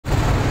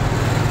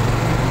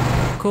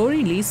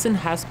Corey Leeson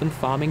has been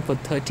farming for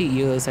 30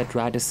 years at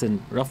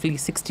Radisson, roughly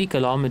 60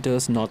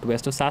 kilometers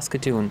northwest of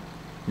Saskatchewan.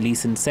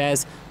 Leeson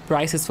says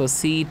prices for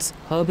seeds,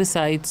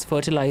 herbicides,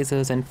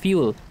 fertilizers and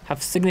fuel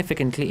have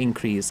significantly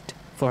increased.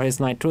 For his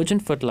nitrogen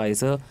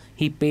fertilizer,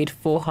 he paid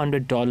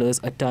 $400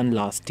 a ton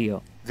last year.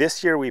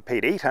 This year we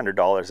paid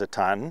 $800 a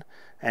ton,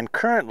 and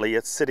currently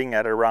it's sitting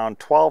at around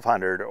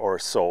 $1,200 or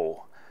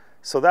so.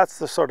 So that's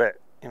the sort of,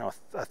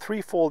 a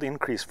threefold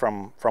increase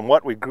from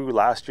what we grew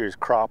last year's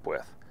crop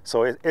with.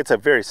 So it's a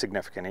very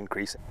significant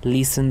increase.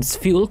 Leeson's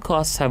fuel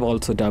costs have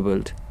also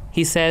doubled.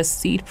 He says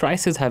seed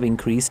prices have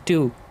increased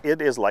too.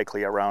 It is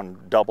likely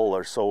around double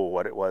or so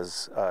what it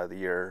was the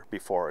year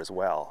before as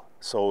well.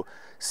 So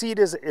seed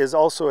is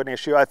also an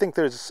issue. I think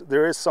there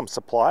is some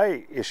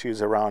supply issues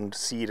around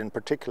seed, and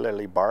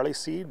particularly barley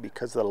seed,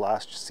 because the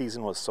last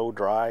season was so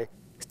dry.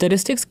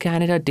 Statistics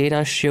Canada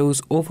data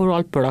shows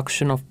overall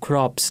production of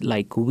crops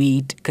like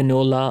wheat,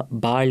 canola,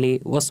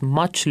 barley was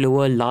much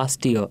lower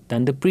last year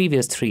than the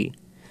previous three.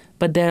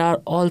 But there are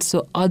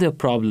also other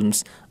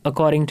problems,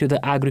 according to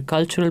the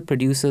Agricultural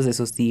Producers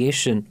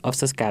Association of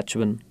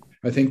Saskatchewan.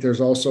 I think there's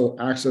also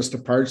access to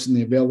parts, and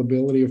the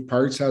availability of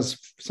parts has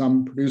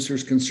some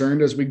producers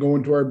concerned as we go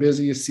into our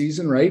busiest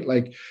season, right?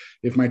 Like,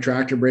 if my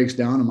tractor breaks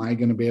down, am I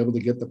going to be able to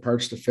get the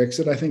parts to fix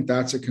it? I think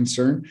that's a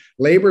concern.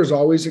 Labor is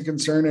always a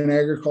concern in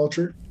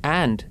agriculture.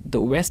 And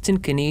the Western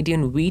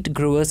Canadian Wheat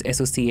Growers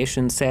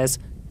Association says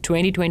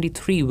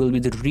 2023 will be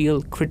the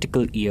real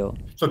critical year.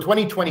 So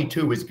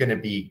 2022 is going to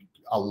be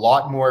a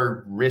lot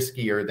more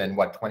riskier than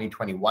what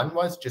 2021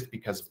 was, just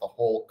because of the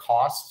whole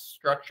cost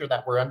structure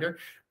that we're under.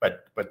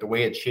 But the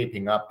way it's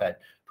shaping up,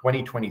 that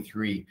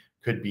 2023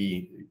 could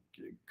be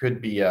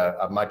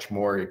a much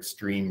more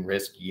extreme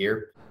risk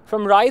year.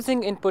 From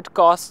rising input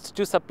costs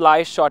to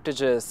supply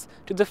shortages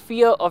to the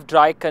fear of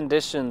dry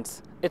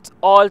conditions, it's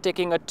all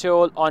taking a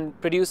toll on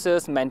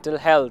producers' mental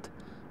health.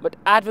 But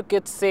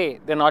advocates say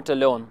they're not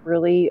alone.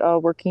 Really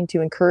working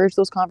to encourage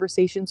those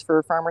conversations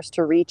for farmers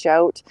to reach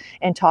out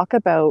and talk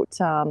about,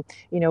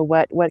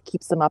 what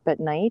keeps them up at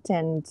night.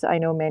 And I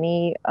know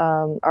many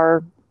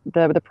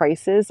the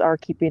prices are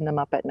keeping them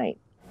up at night.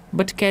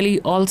 But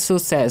Kelly also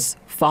says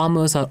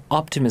farmers are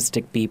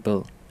optimistic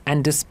people.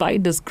 And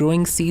despite this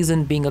growing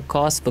season being a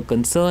cause for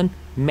concern,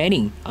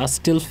 many are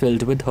still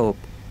filled with hope.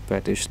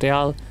 Pratish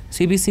Dayal,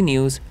 CBC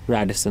News,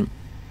 Radisson.